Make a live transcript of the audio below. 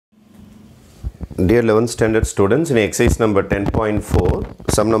Dear 11th standard students, in exercise number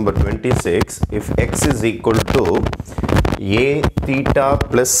 10.4, sum number 26, if x is equal to a theta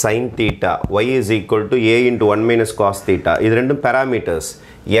plus sin theta, y is equal to a into 1 minus cos theta, இது ரெண்டும் parameters.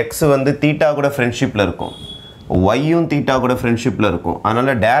 x வந்து theta கூட friendshipல இருக்கும், y யும் theta கூட friendshipல இருக்கும்.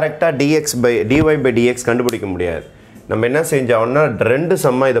 அதனால டைரக்டா dy by dx கண்டுபிடிக்க முடியாது. நம்ம என்ன செஞ்சாவணும்னா ரெண்டு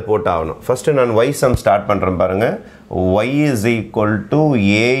சம்மா இத போட்டாவணும். ஃபர்ஸ்ட் நான் y sum ஸ்டார்ட் பண்றேன் பாருங்க. y is equal to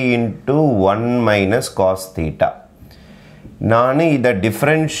a into 1 minus cos theta. நான் இத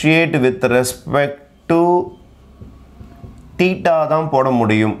differentiate with respect to theta தான் போட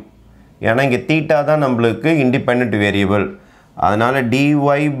முடியும். ஏன்னா இங்க theta தான் நமக்கு independent variable. அதனால dy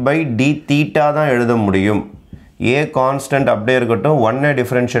by d theta தான் எழுத முடியும். a constant அப்படியே இருக்கட்டும், 1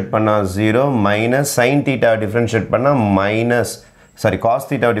 differentiate பண்ணா 0 minus sin theta differentiate பண்ணா cos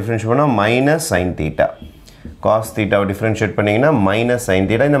theta differentiate பண்ணா minus sin theta. Cos theta differentiate பண்ணீங்கன்னா minus sin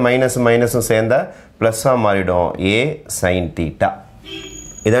theta. இந்த minus சேர்ந்தா plus மாறிடும் a sin theta.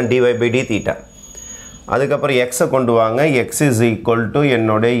 இதான் dy by d theta. அதுக்கப்புறம் x கொண்டு வாங்க. x is equal to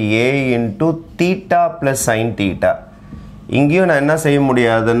என்னோட a into theta plus sin theta. இங்கேயும் நான் என்ன செய்ய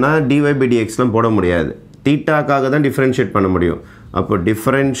முடியாதுன்னா dy by dxலாம் போட முடியாது. theta காக தான் differentiate பண்ண முடியும். அப்போ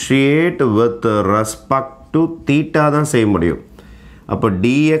differentiate with respect to theta தான் செய்ய முடியும். அப்போ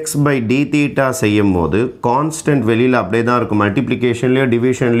dx by d theta செய்யும் போது constant வெளியில் அப்படியே தான் இருக்கும். மல்டிப்ளிகேஷன்லையோ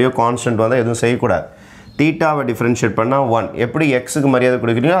டிவிஷன்லையோ கான்ஸ்டன்ட் வந்தால் எதுவும் செய்யக்கூடாது. தீட்டாவை டிஃப்ரென்ஷியேட் பண்ணால் 1. எப்படி எக்ஸுக்கு மரியாதை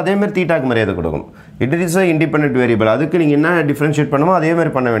கொடுக்குறீங்களோ அதேமாதிரி தீட்டாக்கு மரியாதை கொடுக்கணும். It is a independent variable. அதுக்கு நீங்கள் என்ன டிஃப்ரென்ஷியேட் பண்ணுமோ அதே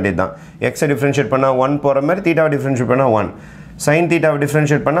மாதிரி பண்ண வேண்டியது தான். எக்ஸை டிஃப்ரென்ஷியேட் பண்ணால் 1 போகிற மாதிரி தீட்டாவை டிஃப்ரென்ஷியேட் பண்ணால் 1. sin தீட்டாவை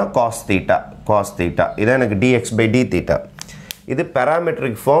டிஃப்ரென்ஷியேட் பண்ணால் cos தீட்டா. இதான் எனக்கு dx by d தீட்டா. இது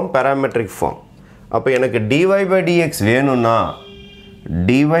parametric form. அப்போ எனக்கு dy by dx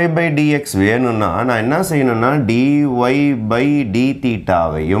வேணும்னா நான் என்ன செய்யணும்னா dy by d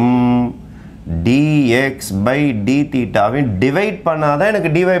தீட்டாவையும் dx by d தீட்டாவையும் divide பண்ணாதான் எனக்கு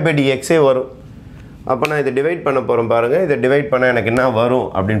dy by dxே வரும். அப்போ நான் இதை டிவைட் பண்ண போகிறேன் பாருங்கள். இதை டிவைட் பண்ணால் எனக்கு என்ன வரும்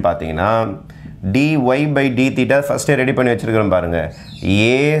அப்படின்னு பார்த்தீங்கன்னா dy by d theta ஃபஸ்ட்டே ரெடி பண்ணி வச்சுருக்கிறேன் பாருங்கள்.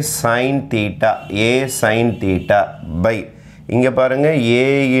 a sin theta by இங்கே பாருங்கள் a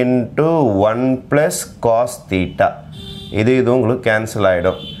into 1 plus cos theta. இது உங்களுக்கு கேன்சல்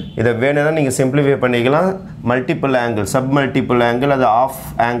ஆகிடும். இதை வேணும்னா நீங்கள் சிம்பிளிஃபை பண்ணிக்கலாம். மல்டிபிள் ஆங்கிள், சப்மல்டிபிள் ஆங்கிள், அது ஆஃப்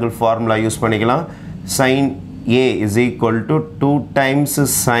ஆங்கிள் ஃபார்முலா யூஸ் பண்ணிக்கலாம். sin a is equal to 2 times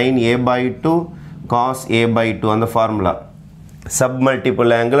sin a by 2 cos a by 2 அந்த ஃபார்முலா.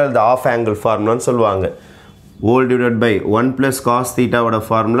 சப்மல்டிபிள் ஆங்கிள் அது ஆஃப் ஆங்கிள் ஃபார்முலான்னு சொல்லுவாங்க. ஓல் divided by 1 plus cos தீட்டாவோட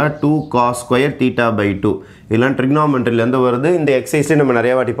formula 2 cos square theta by 2. இதெல்லாம் ட்ரிக்னாமெட்ரிலேருந்து வருது. இந்த எக்ஸசைஸ்லேயே நம்ம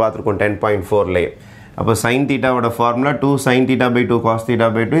நிறைய வாட்டி பார்த்துருக்கோம் 10.4லேயே. அப்போ sin தீட்டாவோட formula 2 sin theta by 2 cos theta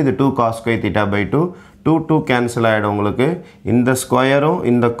by 2. இது 2 cos square theta by 2. 2 cancel ஆகிடும் உங்களுக்கு. இந்த ஸ்கொயரும்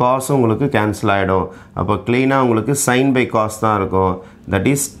இந்த காஸும் உங்களுக்கு கேன்சல் ஆகிடும். அப்போ க்ளீனாக உங்களுக்கு sin by cos தான் இருக்கும். That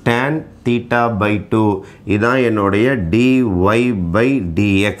is tan theta by 2. இதுதான் என்னுடைய dy by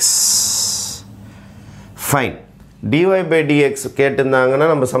dx. Fine. dy by dx கேட்டிருந்தாங்கன்னா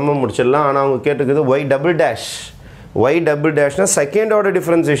நம்ம சம்மம் முடிச்சிடலாம். ஆனால் அவங்க கேட்டிருக்குது y double டேஷ்னா second order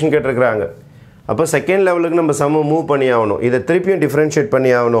differentiation கேட்டிருக்கிறாங்க. அப்போ செகண்ட் லெவலுக்கு நம்ம சம்ம மூவ் பண்ணி ஆகணும். இதை திருப்பியும் டிஃப்ரென்ஷியேட் பண்ணி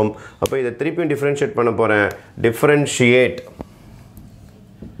ஆகணும். அப்போ இதை திருப்பியும் டிஃப்ரென்ஷியேட் பண்ண போகிறேன். Differentiate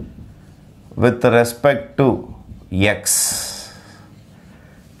with respect to X.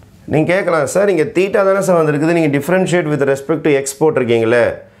 நீங்கள் கேட்கலாம், சார் இங்கே தீட்டா தானே சார் வந்துருக்குது, நீங்கள் differentiate with respect to X போட்டிருக்கீங்களே,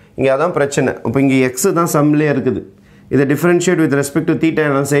 இங்கே அதான் பிரச்சனை. இப்போ இங்கே எக்ஸு தான் சம்லேயே இருக்குது. இதை differentiate with respect to theta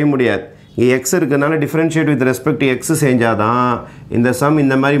எல்லாம் செய்ய முடியாது. இங்கே எக்ஸ் இருக்கிறதுனால differentiate with respect to X செஞ்சால் தான் இந்த சம்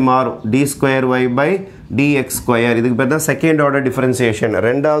இந்த மாதிரி மாறும். D square Y by dx square. இதுக்கு பேர் தான் செகண்ட் ஆர்டர் டிஃப்ரென்சியேஷன்,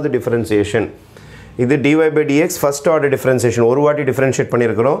 ரெண்டாவது டிஃப்ரென்சியேஷன். இது dy by dx first order differentiation. ஒரு வாட்டி டிஃப்ரென்ஷியேட்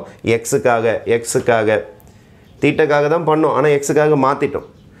பண்ணியிருக்கிறோம் எக்ஸுக்காக தீட்டாக்காக தான் பண்ணோம், ஆனால் எக்ஸுக்காக மாற்றிட்டோம்.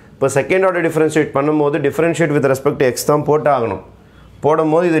 இப்போ செகண்ட் ஆர்டர் டிஃப்ரென்ஷியேட் பண்ணும்போது differentiate with respect to X தான் போட்டாகணும்.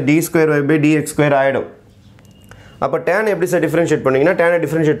 போடும்போது இது D square Y by dx square ஆகிடும். அப்போ டேன் எப்படி சார் டிஃப்ரென்ஷியேட் பண்ணிங்கன்னா டேனை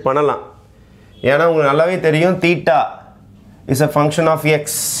டிஃப்ரென்ஷியேட் பண்ணலாம். ஏன்னா உங்களுக்கு நல்லாவே தெரியும் theta is a function of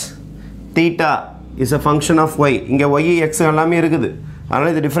X, theta is a function of Y. இங்கே ஒய் எக்ஸ் எல்லாமே இருக்குது. அதனால்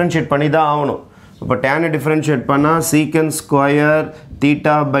இது டிஃப்ரென்ஷியேட் பண்ணி தான் ஆகணும். இப்போ டேனை டிஃப்ரென்ஷியேட் பண்ணால் சீக்கன் square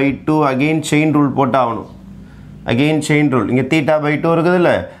theta by 2 again chain rule போட்டாகணும். Again chain rule. இங்கே தீட்டா பை 2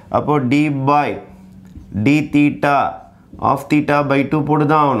 இருக்குதுல்ல, அப்போது D by D theta of theta by 2 போட்டு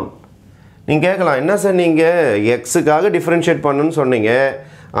தான் ஆகணும். நீங்கள் கேட்கலாம், என்ன சார் நீங்கள் எக்ஸுக்காக டிஃப்ரென்ஷியேட் பண்ணணும்னு சொன்னீங்க,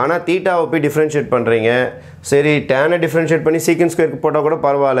 ஆனால் தீட்டாவை போய் டிஃப்ரென்ஷியேட் பண்ணுறீங்க. சரி, டேனை டிஃப்ரென்ஷியேட் பண்ணி சீக்கன் ஸ்கொயருக்கு போட்டால் கூட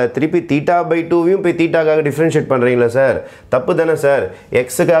பரவாயில்ல, திருப்பி தீட்டா பை 2வையும் போய் தீட்டாக்காக டிஃப்ரென்ஷியேட் பண்ணுறீங்களா சார்? தப்பு தானே சார்.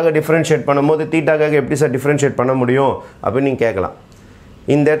 எக்ஸுக்காக டிஃப்ரென்ஷியேட் பண்ணும்போது தீட்டாக்காக எப்படி சார் டிஃப்ரென்ஷியேட் பண்ண முடியும் அப்படின்னு நீங்கள் கேட்கலாம்.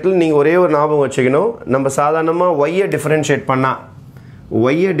 இந்த இடத்துல நீங்கள் ஒரே ஒரு ஞாபகம் வச்சுக்கணும், நம்ம சாதாரணமாக ஒய்யை டிஃப்ரென்ஷியேட்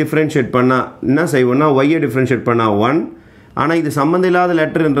பண்ணால் என்ன செய்வோம்னா ஒய்யை டிஃப்ரென்ஷியேட் பண்ணால் 1, ஆனால் இது சம்மந்தம் இல்லாத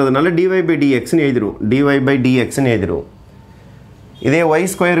லெட்டர்ன்றதுனால dy/dxன்னு எழுதிடுவோம், dy/dxன்னு எழுதிடுவோம். இதே y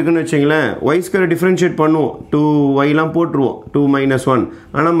ஸ்கொயருக்குன்னு வச்சிங்களேன், y ஸ்கொயரை டிஃப்ரென்ஷியேட் பண்ணுவோம், 2yலாம் போட்டுருவோம், 2 - 1.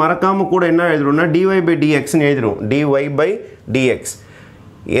 ஆனால் மறக்காமல் கூட என்ன எழுதுறோம்னா dy/dxன்னு எழுதிடுவோம், dy/dx.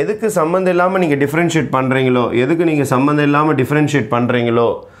 எதுக்கு சம்மந்தம் இல்லாமல் நீங்கள் டிஃப்ரென்ஷியேட் பண்ணுறீங்களோ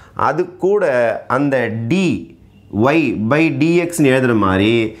அது கூட அந்த dy/dxன்னு எழுதுகிற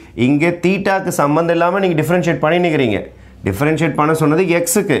மாதிரி இங்கே தீட்டாக்கு சம்மந்தம் இல்லாமல் நீங்கள் டிஃப்ரென்ஷியேட் பண்ணிக்கிறீங்க. டிஃப்ரென்ஷியேட் பண்ண சொன்னது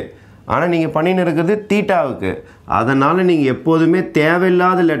எக்ஸுக்கு, ஆனால் நீங்கள் பண்ணின்னு இருக்கிறது தீட்டாவுக்கு. அதனால் நீங்கள் எப்போதுமே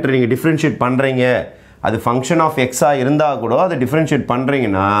தேவையில்லாத லெட்டர் நீங்கள் டிஃப்ரென்ஷியேட் பண்ணுறீங்க, அது ஃபங்க்ஷன் ஆஃப் எக்ஸாக இருந்தால் கூட அதை டிஃப்ரென்ஷியேட்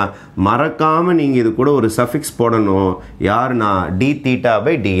பண்ணுறீங்கன்னா மறக்காமல் நீங்கள் இது கூட ஒரு சஃபிக்ஸ் போடணும். யாருன்னா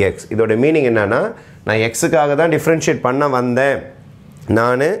dθ/dx. இதோட மீனிங் என்னென்னா, நான் எக்ஸுக்காக தான் டிஃப்ரென்ஷியேட் பண்ண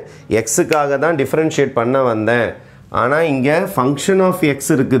வந்தேன், ஆனால் இங்கே ஃபங்க்ஷன் ஆஃப்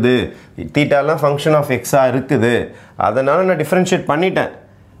எக்ஸ் இருக்குது, தீட்டாலாம் ஃபங்க்ஷன் ஆஃப் எக்ஸாக இருக்குது, அதனால் நான் டிஃப்ரென்ஷியேட் பண்ணிட்டேன்.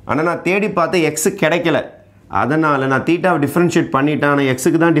 ஆனால் நான் தேடி பார்த்து எக்ஸு கிடைக்கல, அதனால் நான் தீட்டாவை டிஃப்ரென்ஷியேட் பண்ணிட்டேன், ஆனால்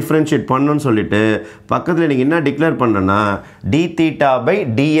எக்ஸுக்கு தான் டிஃப்ரென்ஷியேட் பண்ணணும்னு சொல்லிட்டு பக்கத்தில் நீங்கள் என்ன டிக்ளேர் பண்ணனா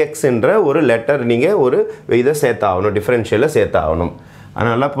dθ/dxன்ற ஒரு லெட்டர் நீங்கள் ஒரு இதை சேர்த்தாகணும், டிஃப்ரென்ஷியலில் சேர்த்தாகணும்.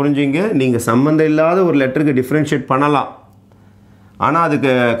 அதனால் புரிஞ்சுங்க, நீங்கள் சம்மந்தம் இல்லாத ஒரு லெட்டருக்கு டிஃப்ரென்ஷியேட் பண்ணலாம், ஆனால்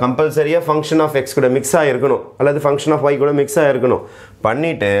அதுக்கு கம்பல்சரியாக ஃபங்க்ஷன் ஆஃப் எக்ஸ் கூட மிக்ஸ் ஆகிருக்கணும், அல்லது ஃபங்க்ஷன் ஆஃப் ஒய் கூட மிக்ஸ் ஆகிருக்கணும்.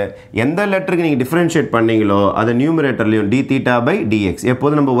 பண்ணிவிட்டு எந்த லெட்டருக்கு நீங்கள் டிஃப்ரென்ஷியேட் பண்ணீங்களோ அதை நியூமரேட்டர்லையும் dθ/dx.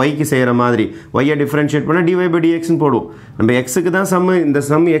 எப்போதும் நம்ம ஒய்க்கு செய்கிற மாதிரி ஒய்யை டிஃப்ரென்ஷியேட் பண்ணால் dy/dxன்னு போடுவோம். நம்ம எக்ஸுக்கு தான் இந்த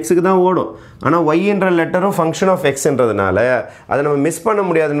சம் எக்ஸுக்கு தான் ஓடும், ஆனால் ஒய்ன்ற லெட்டரும் ஃபங்க்ஷன் ஆஃப் எக்ஸ்ன்றதுனால அதை நம்ம மிஸ் பண்ண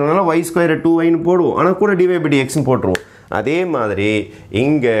முடியாதுனால y² 2yன்னு போடுவோம், ஆனால் கூட dy/dxன்னு போட்டுருவோம். அதே மாதிரி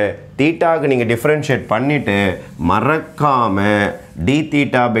இங்கே தீட்டாவுக்கு நீங்கள் டிஃப்ரென்ஷியேட் பண்ணிவிட்டு மறக்காமல்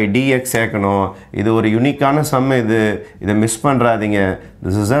dθ/dx சேர்க்கணும். இது ஒரு யூனிக்கான சம், இதை miss பண்ணுறாதீங்க.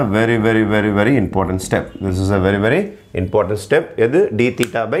 This is a very very very very important step. எது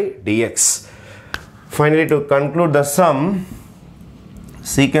dθ/dx. Finally to conclude the some,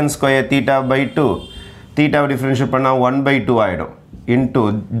 secant square θ/2, தீட்டாவை டிஃப்ரென்ஷியேட் பண்ணால் 1/2 ஆகிடும், into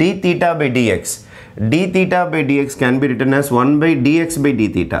dθ/dx. dθ/dx can be written as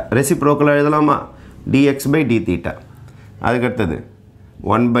 1/dx/dθ. ரெசிப்ரோக்கலாக எழுதலாமா? dx/dθ. அதுக்கடுத்தது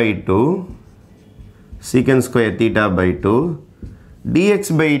 1/2 secant square θ/2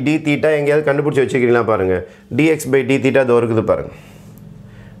 dx/dθ. எங்கேயாவது கண்டுபிடிச்சி வச்சுக்கிறீங்களா பாருங்கள். dx/dθ அது இருக்குது பாருங்கள்.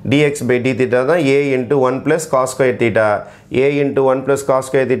 dx/dθ தான் a into 1 plus cos square theta. a into 1 plus cos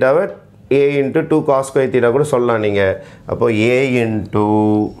square theta a into 2 cos square theta கூட சொல்லலாம் நீங்கள். அப்போ a into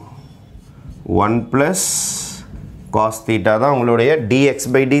 1 plus cos theta தான் உங்களுடைய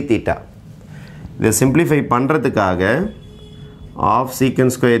dx/dθ. இதை சிம்பிளிஃபை பண்ணுறதுக்காக of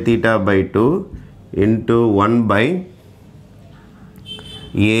secant square θ/2 into 1 by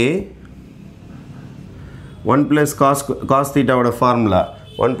a 1 plus cos theta ஓட formula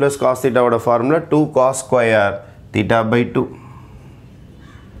 1 plus cos theta ஓட formula 2 cos square θ/2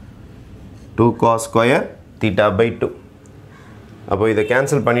 2 cos square θ/2. அப்போ இதை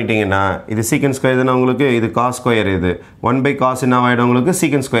கேன்சல் பண்ணிட்டீங்கன்னா இது secant square தானே உங்களுக்கு, இது cos square, இது 1 by cos என்ன ஆகிடும் உங்களுக்கு,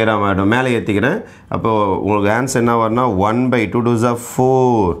 secant square ஆகிடும். மேலே ஏற்றிக்கிறேன். அப்போது உங்களுக்கு ஆன்சர் என்ன வரும்னா 1/2 2 2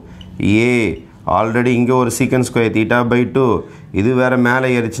 4 a. ஆல்ரெடி இங்கே ஒரு secant square θ/2, இது வேறு மேலே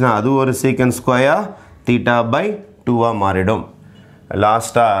ஏறிச்சுன்னா அது ஒரு secant square θ/2 மாறிடும்.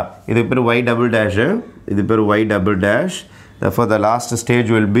 லாஸ்ட்டாக இது பேர் y double dash, இது பேர் y double dash. Therefore the last stage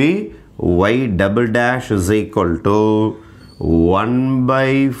will be y double dash is equal to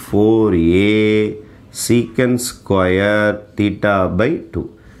 1/4a secant square θ/2.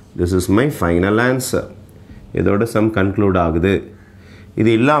 This is my final answer. இதோட சம் கன்க்ளூட் ஆகுது. இது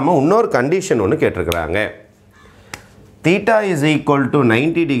இல்லாமல் இன்னொரு கண்டிஷன் ஒன்று கேட்டிருக்கிறாங்க. theta is equal to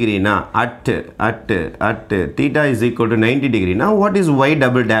 90 degree na at theta is equal to 90 degree na what is y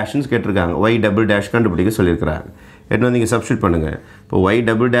double dash னு கேட்டிருக்காங்க. y double dash கண்டுபிடிக்க சொல்லியிருக்கிறாங்க. எடுத்து வந்து இங்கே சப்ஸ்டியூட் பண்ணுங்கள். இப்போ y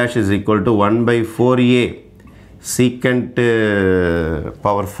double dash is equal to 1/4a secant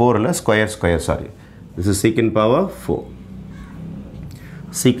power 4 இல்லை square sorry, this is secant power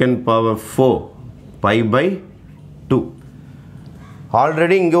 4 pi/2.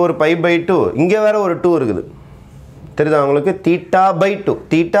 Already இங்கே ஒரு pi/2, இங்கே வேறு ஒரு 2 இருக்குது தெரியுதா உங்களுக்கு, θ/2.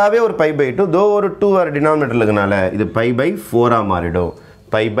 தீட்டாவே ஒரு pi/2, தோ ஒரு 2 வேறு டினாமினேட்டர் இருக்கனால இது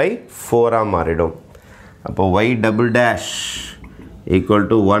pi/4 மாறிடும். அப்போ y double dash equal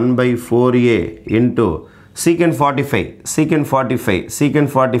to 1/4a into secant 45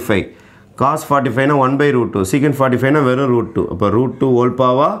 cos 45 na 1/√2, secant 45 na வெறும் √2. அப்போ √2 whole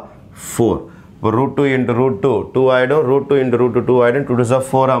power 4 இப்போ root 2 into root 2 2 ஆகிடும், root 2 into root 2 2 ஆகிடும், 2 2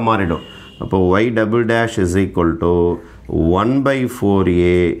 4 மாறிடும். அப்போ y double dash is equal to 1 by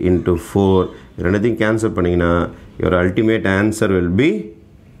 4a into 4. ரெண்டுத்தையும் கேன்சல் பண்ணிங்கன்னா your ultimate answer will be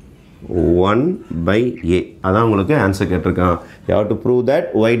 1 by a. அதான் உங்களுக்கு ஆன்சர் கேட்டிருக்கான். You have to prove that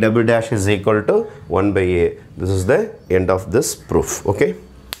y double dash is equal to 1 by a. This is the end of this proof. Okay.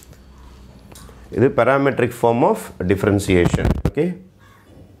 இது parametric form of differentiation. Okay.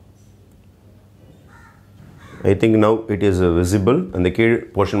 I think now it is visible. அந்த கீழ்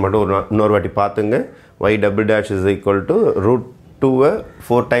portion மட்டும் இன்னொரு வாட்டி பார்த்துங்க. y double dash is equal to root 2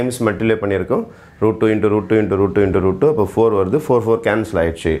 4 times multiply பண்ணியிருக்கோம். root 2 into root 2 into root 2 into root 2 அப்போ 4 வருது. 4 4 cancel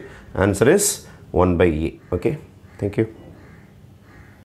ஆயிடுச்சு. Answer is 1 by a. Okay. Thank you.